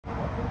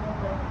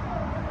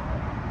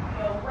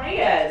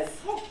Reyes.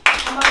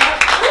 Come on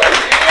up.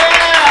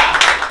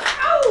 Yeah!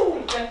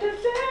 Ow!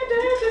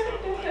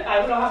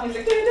 I don't have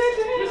music.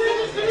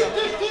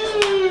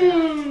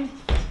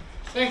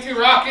 Thank you,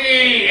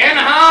 Rocky.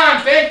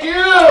 Anaheim, thank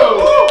you.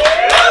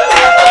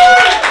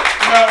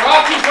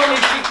 Rocky told me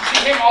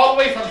she came all the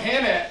way from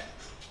Hemet.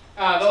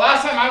 The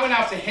last time I went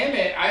out to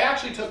Hemet, I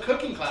actually took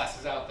cooking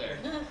classes out there.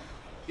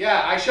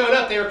 Yeah, I showed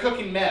up, they were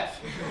cooking meth.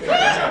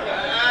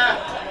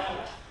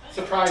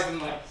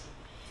 Surprisingly.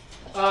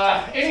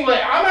 Anyway,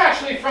 I'm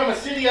actually from a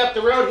city up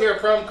the road here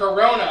from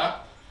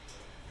Corona.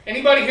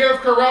 Anybody here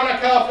of Corona,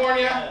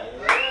 California?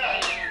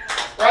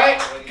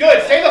 Right?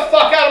 Good. Stay the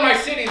fuck out of my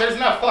city. There's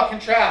enough fucking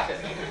traffic.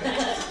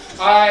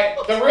 Alright,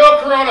 the real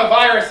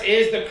coronavirus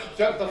is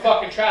the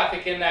fucking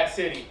traffic in that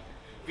city.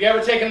 If you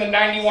ever taken the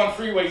 91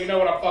 freeway, you know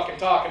what I'm fucking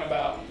talking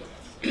about.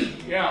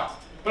 Yeah.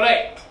 But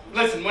hey,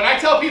 listen, when I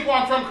tell people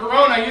I'm from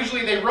Corona,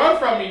 usually they run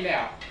from me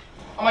now.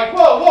 I'm like,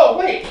 whoa,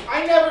 wait,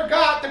 I never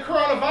got the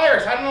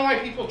coronavirus. I don't know why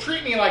people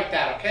treat me like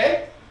that,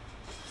 okay?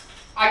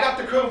 I got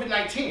the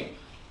COVID-19.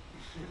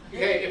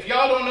 Okay, if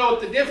y'all don't know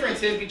what the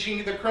difference is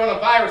between the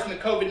coronavirus and the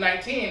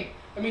COVID-19,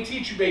 let me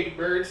teach you, baby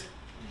birds.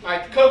 All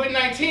right, the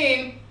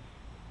COVID-19,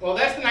 well,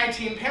 that's the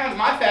 19 pounds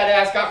my fat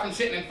ass got from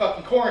sitting in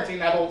fucking quarantine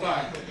that whole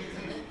time.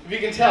 If you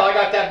can tell, I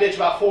got that bitch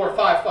about 4 or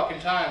 5 fucking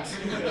times.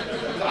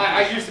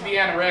 I used to be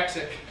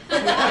anorexic.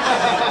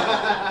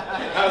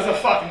 That was a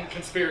fucking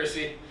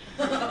conspiracy.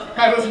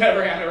 I was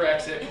never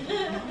anorexic.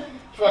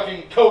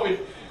 Fucking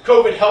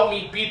COVID helped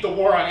me beat the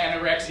war on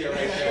anorexia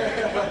right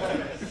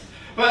there.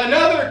 But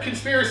another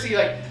conspiracy,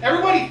 like,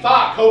 everybody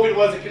thought COVID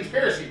was a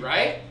conspiracy,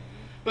 right?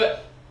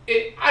 But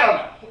I don't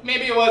know.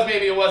 Maybe it was,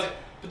 maybe it wasn't.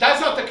 But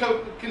that's not the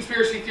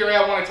conspiracy theory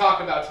I want to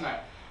talk about tonight.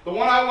 The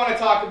one I want to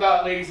talk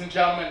about, ladies and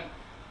gentlemen,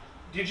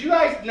 did you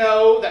guys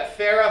know that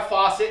Farrah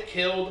Fawcett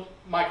killed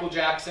Michael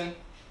Jackson?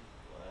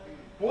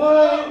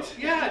 What?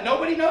 Yeah,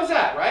 nobody knows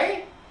that,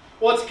 right?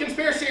 Well, it's a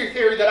conspiracy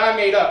theory that I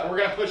made up, and we're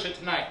going to push it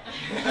tonight.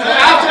 So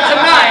after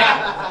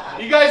tonight,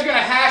 you guys are going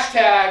to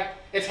hashtag,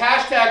 it's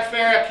hashtag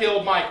Farrah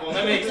killed Michael. And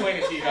let me explain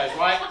it to you guys,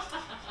 right?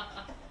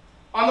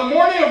 On the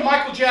morning of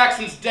Michael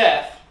Jackson's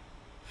death,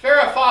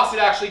 Farrah Fawcett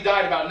actually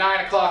died about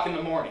 9 o'clock in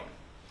the morning.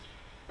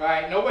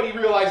 Right? Nobody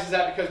realizes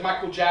that because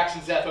Michael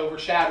Jackson's death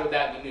overshadowed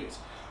that in the news.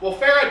 Well,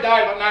 Farrah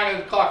died about 9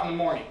 o'clock in the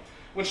morning.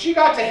 When she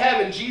got to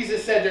heaven,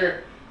 Jesus said to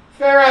her,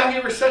 Farrah,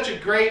 you were such a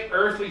great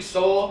earthly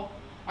soul.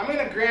 I'm going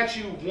to grant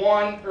you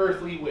one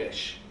earthly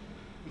wish.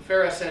 And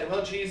Farrah said,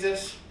 well,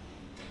 Jesus,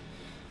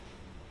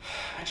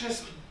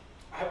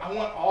 I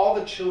want all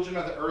the children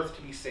of the earth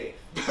to be safe.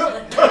 No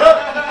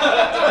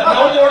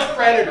more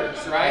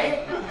predators,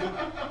 right?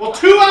 Well,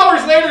 2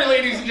 hours later,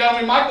 ladies and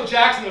gentlemen, Michael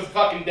Jackson was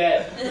fucking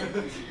dead.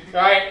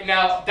 Alright,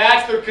 now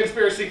that's the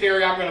conspiracy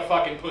theory I'm going to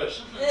fucking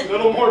push. A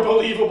little more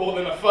believable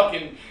than a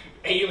fucking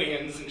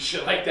aliens and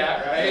shit like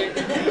that, right?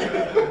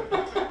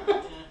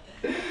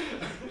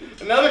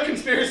 Another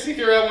conspiracy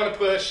theory I want to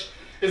push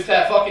is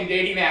that fucking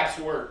dating apps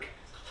work.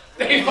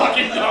 They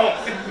fucking don't.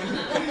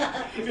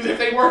 Because if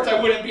they worked, I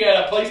wouldn't be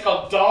at a place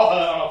called Doll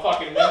Hut on a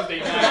fucking Wednesday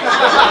night.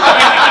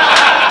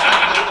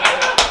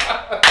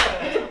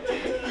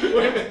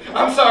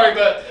 I'm sorry,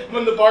 but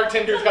when the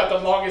bartender's got the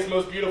longest,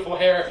 most beautiful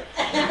hair,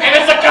 and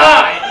it's a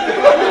guy!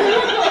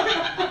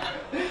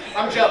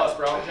 I'm jealous,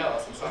 bro. I'm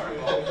jealous. I'm sorry.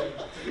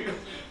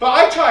 But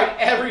I've tried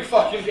every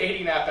fucking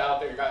dating app out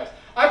there, guys.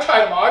 I've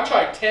tried them all. I've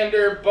tried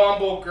Tinder,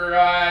 Bumble,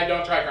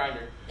 don't try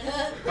Grindr.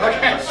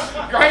 Okay.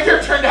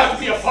 Grindr turned out to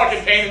be a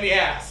fucking pain in the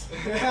ass.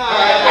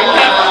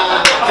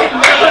 I've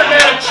never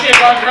met a chick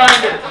on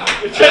Grindr.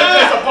 It's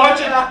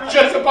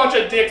just a bunch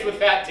of dicks with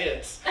fat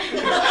tits.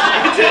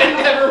 It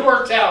never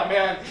worked out,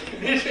 man.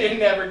 It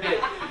never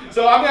did.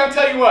 So I'm gonna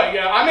tell you what,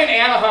 I'm in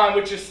Anaheim,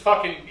 which is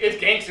it's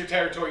gangster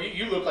territory.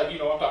 You look like you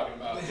know what I'm talking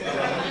about.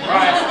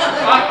 Right?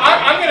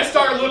 I'm gonna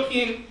start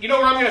looking. You know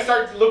where I'm gonna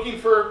start looking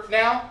for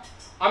now?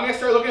 I'm gonna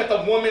start looking at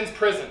the women's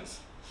prisons,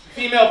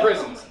 female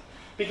prisons.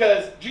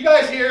 Because, did you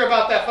guys hear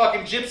about that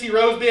fucking Gypsy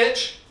Rose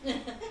bitch?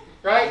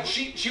 Right?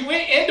 She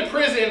went into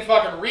prison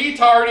fucking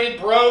retarded,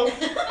 broke,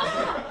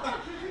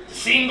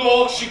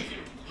 single,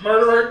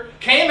 murderer,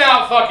 came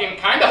out fucking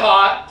kinda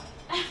hot.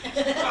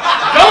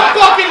 Don't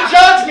fucking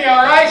judge me,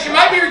 alright? She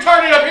might be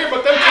retarded up here,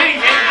 but them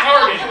titties ain't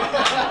retarded.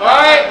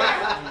 Alright?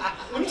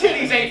 Them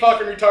titties ain't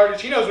fucking retarded.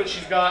 She knows what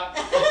she's got.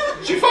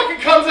 She fucking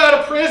comes out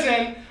of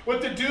prison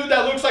with the dude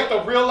that looks like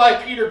the real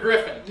life Peter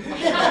Griffin.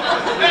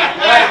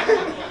 Right?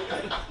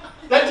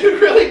 That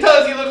dude really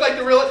does. He looks like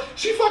the real...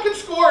 She fucking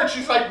scored.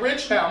 She's like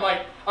rich now. I'm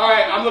like,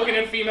 alright, I'm looking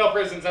in female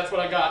prisons. That's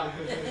what I got.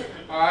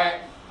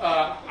 Alright.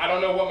 I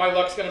don't know what my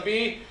luck's going to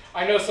be.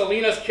 I know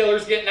Selena's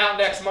Killer's getting out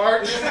next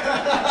March.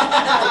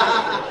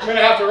 I'm going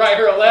to have to write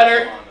her a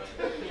letter.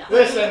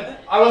 Listen,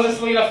 I was a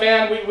Selena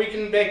fan. We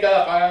can make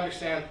up. I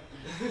understand.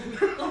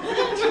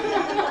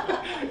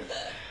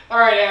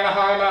 Alright,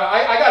 Anaheim.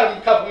 I got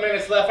a couple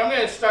minutes left. I'm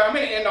going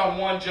to end on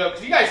one joke,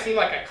 because you guys seem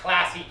like a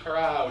classy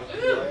crowd.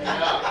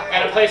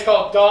 At a place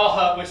called Doll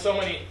Hut with so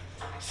many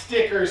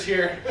stickers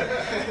here.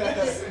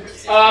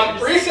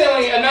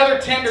 Recently, another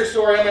Tinder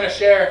story I'm going to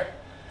share.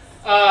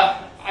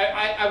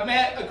 I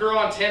met a girl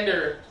on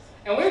Tinder,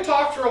 and we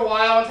talked for a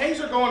while, and things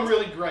were going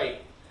really great.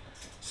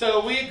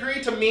 So we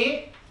agreed to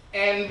meet,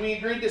 and we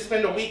agreed to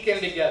spend a weekend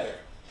together.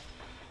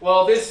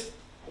 Well, this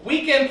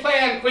weekend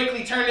plan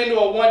quickly turned into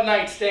a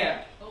one-night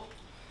stand.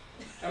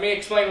 Let me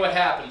explain what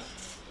happened.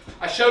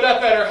 I showed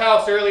up at her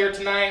house earlier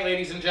tonight,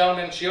 ladies and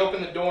gentlemen. She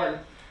opened the door in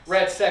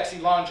red, sexy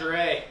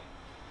lingerie.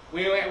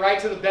 We went right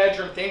to the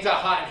bedroom. Things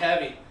got hot and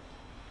heavy.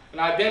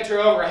 And I bent her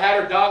over. I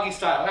had her doggy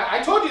style. Now,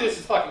 I told you this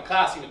is fucking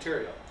classy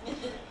material.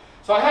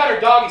 So I had her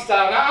doggy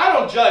style. Now, I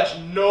don't judge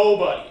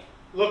nobody.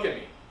 Look at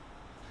me.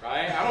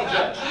 Right? I don't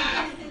judge.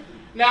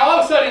 Now, all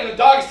of a sudden, in the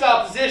doggy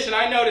style position,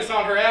 I noticed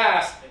on her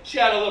ass, she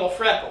had a little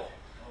freckle.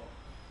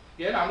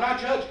 Yeah, I'm not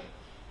judging.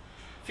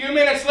 A few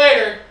minutes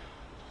later,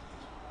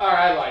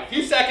 I lied. A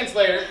few seconds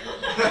later,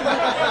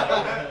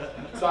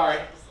 sorry,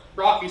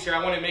 Rocky's here.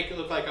 I wanted to make it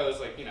look like I was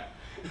like, you know.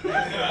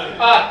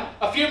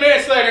 A few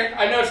minutes later,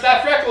 I noticed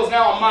that freckle is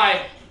now on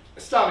my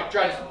stomach,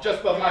 just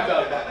above my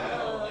belly button.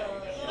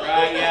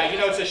 Right, yeah, you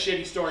know it's a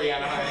shitty story,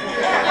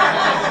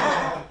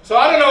 Anaheim. So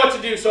I don't know what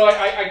to do, so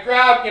I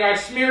grabbed, I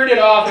smeared it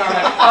off, and I'm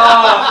like,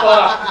 oh,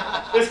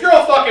 fuck. This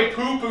girl fucking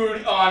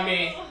poo-pooed on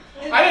me.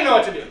 I didn't know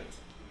what to do.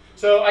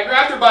 So I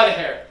grabbed her by the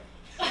hair.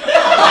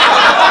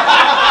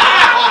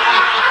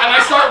 And I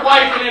start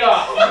wiping it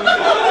off.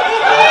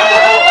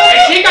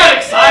 And she got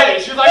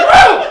excited. She was like,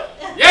 woo!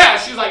 Yeah,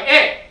 she was like,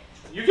 hey,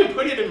 you can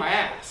put it in my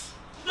ass.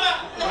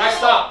 And I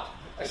stopped.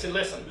 I said,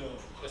 listen.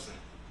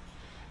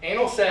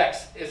 Anal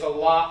sex is a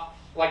lot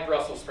like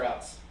Brussels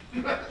sprouts.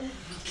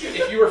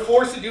 If you were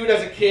forced to do it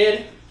as a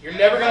kid, you're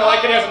never going to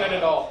like it as an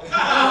adult.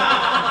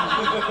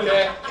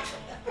 Okay?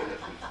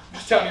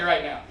 Just telling you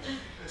right now.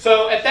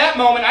 So at that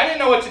moment, I didn't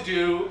know what to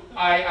do.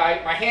 My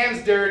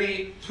hand's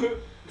dirty.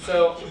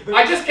 So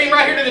I just came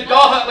right here to the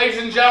doll hut,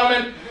 ladies and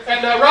gentlemen.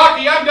 And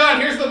Rocky, I'm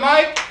done. Here's the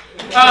mic.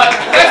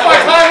 That's my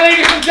time,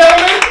 ladies and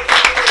gentlemen.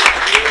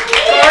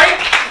 Sorry.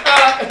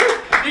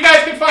 You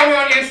guys can find me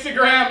on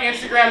Instagram,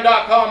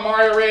 instagram.com,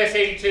 Mario Reyes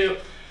 82.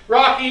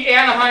 Rocky,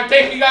 Anaheim,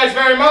 thank you guys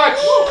very much.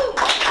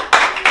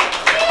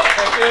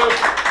 Thank you.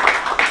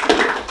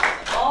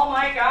 Oh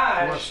my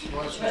gosh.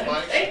 Want some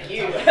mics? Thank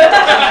you.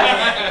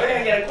 We're going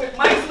to get a quick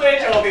mic switch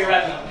and we'll be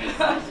right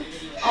back.